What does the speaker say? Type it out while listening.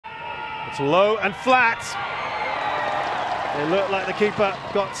It's low and flat. It looked like the keeper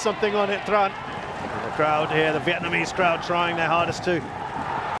got something on it, Tran. And the crowd here, the Vietnamese crowd, trying their hardest to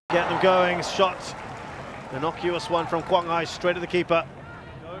get them going. Shot, innocuous one from Quang Hai, straight at the keeper.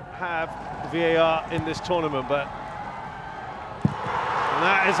 Don't have VAR in this tournament, but and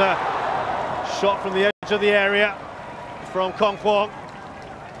that is a shot from the edge of the area from Kong Kwong.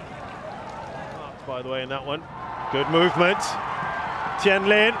 By the way, in that one, good movement. Tien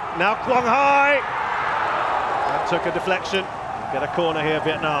Lin, now Quang Hai. That took a deflection. Get a corner here,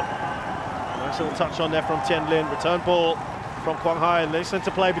 Vietnam. Nice little touch on there from Tien Lin. Return ball from Quang Hai. Nice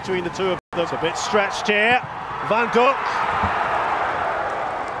interplay between the two of them. It's a bit stretched here. Van Duk.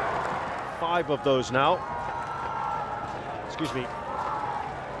 5 of those now. Excuse me.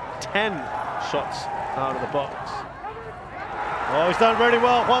 10 shots out of the box. Oh, he's done really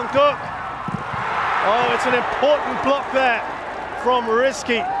well, Hwang Duk. Oh, it's an important block there from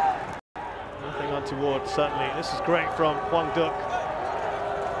Risky. Nothing untoward, certainly. This is great from Hwang Duk.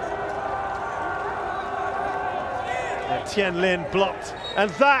 And Tien Lin blocked.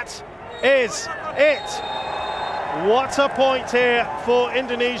 And that is it. What a point here for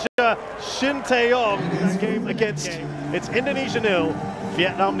Indonesia. Shin Tae-yong. This game against, it's Indonesia 0,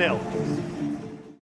 Vietnam 0.